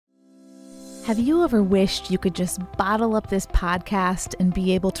Have you ever wished you could just bottle up this podcast and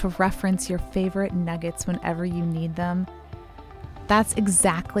be able to reference your favorite nuggets whenever you need them? That's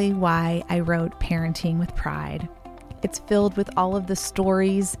exactly why I wrote Parenting with Pride. It's filled with all of the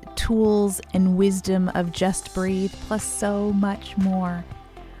stories, tools, and wisdom of Just Breathe, plus so much more.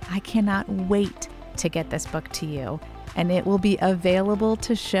 I cannot wait to get this book to you, and it will be available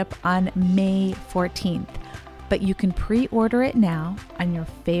to ship on May 14th. But you can pre-order it now on your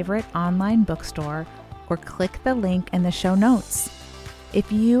favorite online bookstore or click the link in the show notes.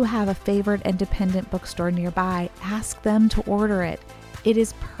 If you have a favorite independent bookstore nearby, ask them to order it. It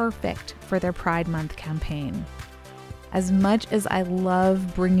is perfect for their Pride Month campaign. As much as I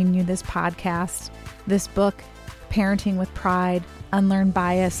love bringing you this podcast, this book, Parenting with Pride, Unlearn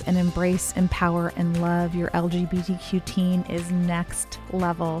Bias and Embrace, Empower, and Love Your LGBTQ Teen is next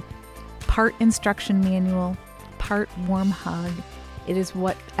level. Part instruction manual, part warm hug. It is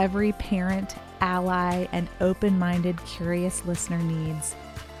what every parent, ally, and open-minded, curious listener needs.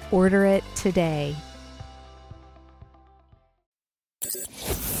 Order it today.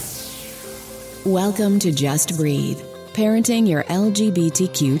 Welcome to Just Breathe, Parenting Your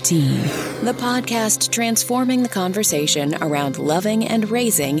LGBTQ Teen, the podcast transforming the conversation around loving and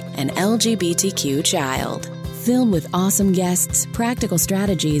raising an LGBTQ child. Filled with awesome guests, practical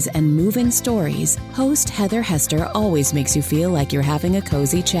strategies, and moving stories, host Heather Hester always makes you feel like you're having a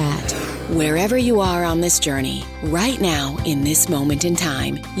cozy chat. Wherever you are on this journey, right now, in this moment in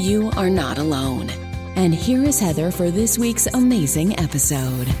time, you are not alone. And here is Heather for this week's amazing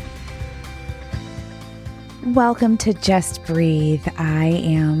episode. Welcome to Just Breathe. I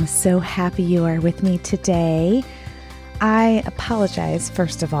am so happy you are with me today. I apologize,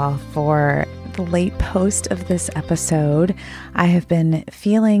 first of all, for the late post of this episode. I have been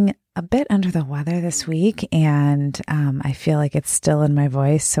feeling a bit under the weather this week, and I feel like it's still in my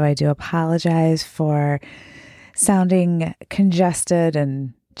voice, so I do apologize for sounding congested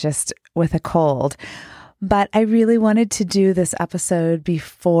and just with a cold. But I really wanted to do this episode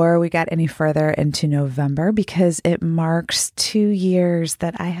before we got any further into November because it marks 2 years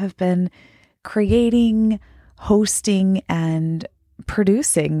that I have been creating, hosting, and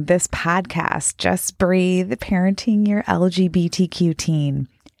producing this podcast, Just Breathe, Parenting Your LGBTQ Teen.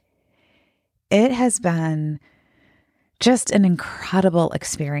 It has been just an incredible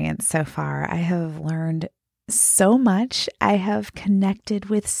experience so far. I have learned so much. I have connected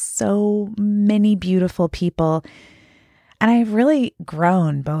with so many beautiful people, and I've really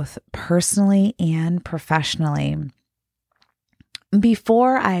grown both personally and professionally.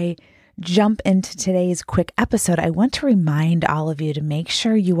 Before I jump into today's quick episode, I want to remind all of you to make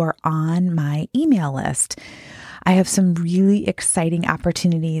sure you are on my email list. I have some really exciting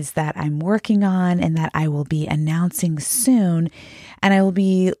opportunities that I'm working on and that I will be announcing soon, and I will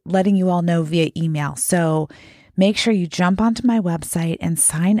be letting you all know via email. So make sure you jump onto my website and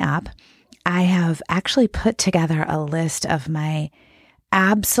sign up. I have actually put together a list of my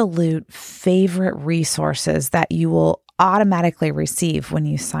absolute favorite resources that you will automatically receive when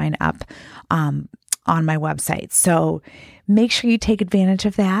you sign up on my website. So make sure you take advantage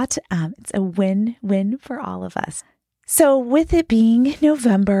of that. It's a win-win for all of us. So with it being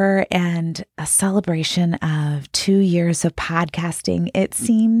November and a celebration of 2 years of podcasting, it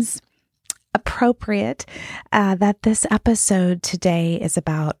seems appropriate that this episode today is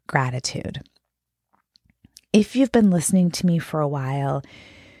about gratitude. If you've been listening to me for a while,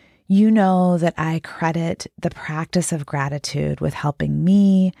 you know that I credit the practice of gratitude with helping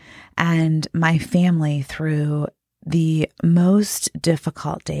me and my family through the most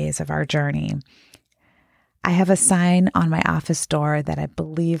difficult days of our journey. I have a sign on my office door that I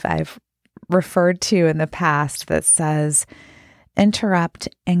believe I've referred to in the past that says, "Interrupt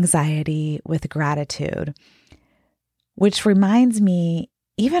anxiety with gratitude," which reminds me,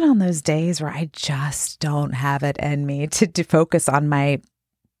 even on those days where I just don't have it in me to focus on my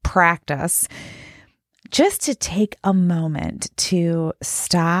practice, just to take a moment to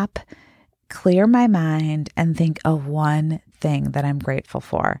stop, clear my mind, and think of one thing that I'm grateful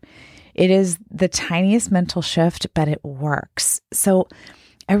for. It is the tiniest mental shift, but it works. So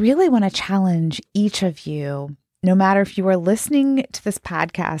I really want to challenge each of you, no matter if you are listening to this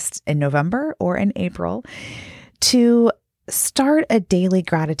podcast in November or in April, to start a daily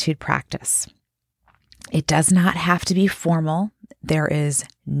gratitude practice. It does not have to be formal. There is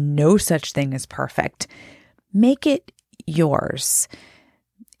no such thing as perfect. Make it yours.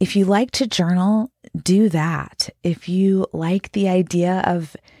 If you like to journal, do that. If you like the idea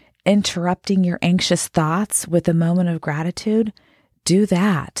of interrupting your anxious thoughts with a moment of gratitude, do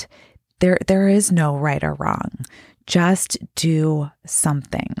that. There is no right or wrong. Just do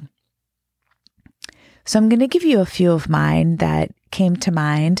something. So I'm going to give you a few of mine that came to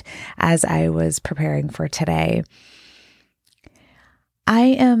mind as I was preparing for today. I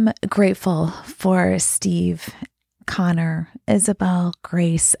am grateful for Steve, Connor, Isabel,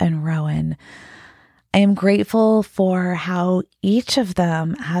 Grace, and Rowan. I am grateful for how each of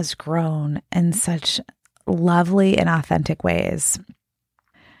them has grown in such lovely and authentic ways.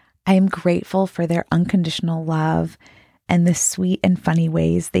 I am grateful for their unconditional love and the sweet and funny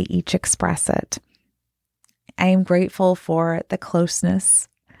ways they each express it. I am grateful for the closeness,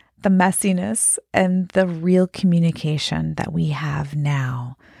 the messiness, and the real communication that we have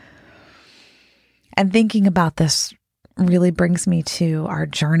now. And thinking about this really brings me to our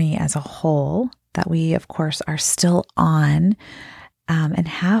journey as a whole that we, of course, are still on and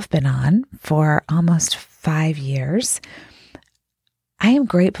have been on for almost 5 years. I am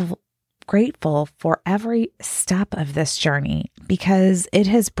grateful for every step of this journey because it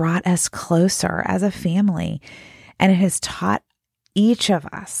has brought us closer as a family, and it has taught each of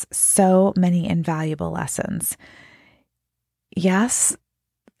us so many invaluable lessons. Yes,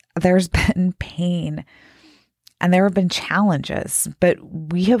 there's been pain and there have been challenges, but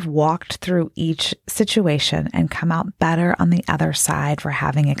we have walked through each situation and come out better on the other side for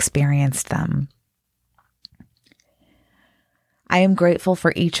having experienced them. I am grateful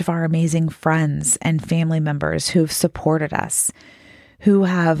for each of our amazing friends and family members who've supported us, who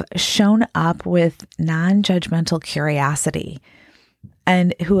have shown up with non-judgmental curiosity,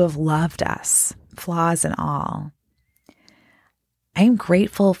 and who have loved us, flaws and all. I am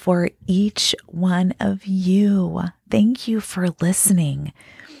grateful for each one of you. Thank you for listening.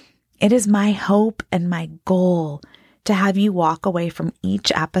 It is my hope and my goal to have you walk away from each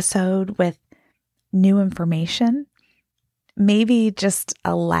episode with new information, maybe just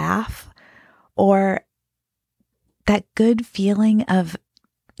a laugh, or that good feeling of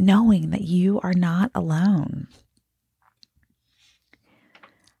knowing that you are not alone.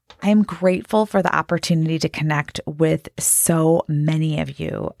 I am grateful for the opportunity to connect with so many of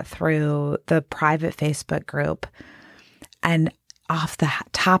you through the private Facebook group. And off the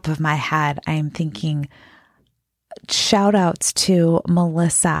top of my head, I am thinking shout outs to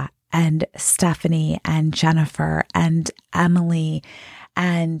Melissa and Stephanie and Jennifer and Emily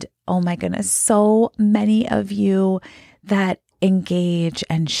and, oh my goodness, so many of you that engage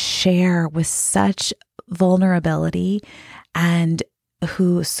and share with such vulnerability and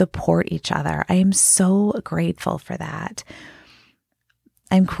who support each other. I am so grateful for that.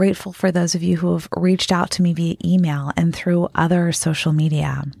 I'm grateful for those of you who have reached out to me via email and through other social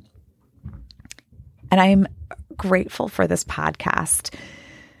media. And I'm grateful for this podcast.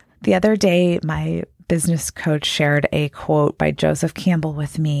 The other day, my business coach shared a quote by Joseph Campbell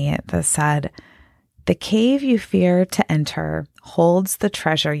with me that said, "The cave you fear to enter holds the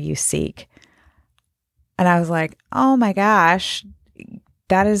treasure you seek." And I was like, oh my gosh,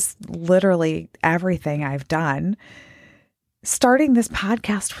 that is literally everything I've done. Starting this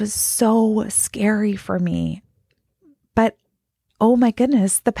podcast was so scary for me. But oh my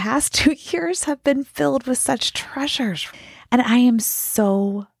goodness, the past 2 years have been filled with such treasures. And I am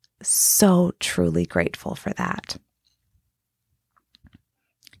so truly grateful for that.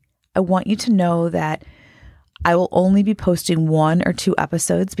 I want you to know that I will only be posting 1 or 2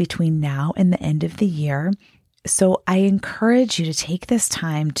 episodes between now and the end of the year. So I encourage you to take this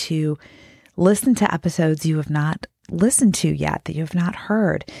time to listen to episodes you have not listened to yet, that you have not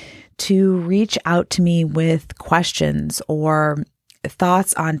heard, to reach out to me with questions or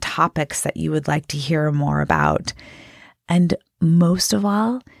thoughts on topics that you would like to hear more about. And most of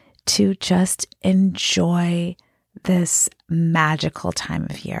all, to just enjoy this magical time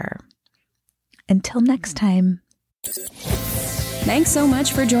of year. Until next time. Thanks so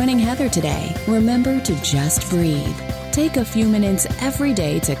much for joining Heather today. Remember to just breathe. Take a few minutes every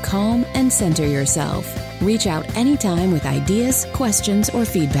day to calm and center yourself. Reach out anytime with ideas, questions, or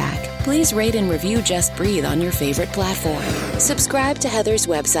feedback. Please rate and review Just Breathe on your favorite platform. Subscribe to Heather's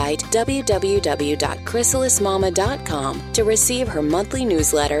website, www.chrysalismama.com, to receive her monthly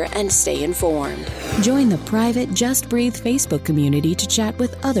newsletter and stay informed. Join the private Just Breathe Facebook community to chat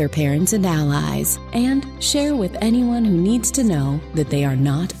with other parents and allies. And share with anyone who needs to know that they are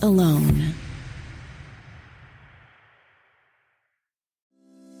not alone.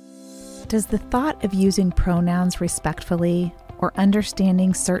 Does the thought of using pronouns respectfully or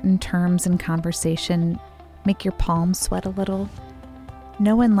understanding certain terms in conversation make your palms sweat a little?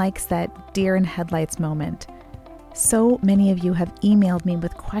 No one likes that deer in headlights moment. So many of you have emailed me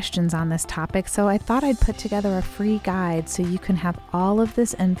with questions on this topic, so I thought I'd put together a free guide so you can have all of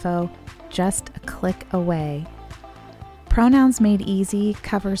this info just a click away. Pronouns Made Easy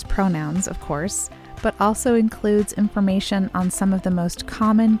covers pronouns, of course, but also includes information on some of the most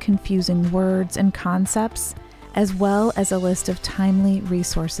common confusing words and concepts, as well as a list of timely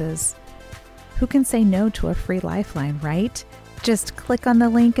resources. Who can say no to a free lifeline, right? Just click on the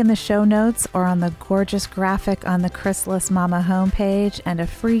link in the show notes or on the gorgeous graphic on the Chrysalis Mama homepage, and a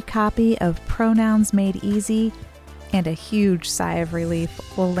free copy of Pronouns Made Easy and a huge sigh of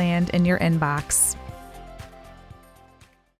relief will land in your inbox.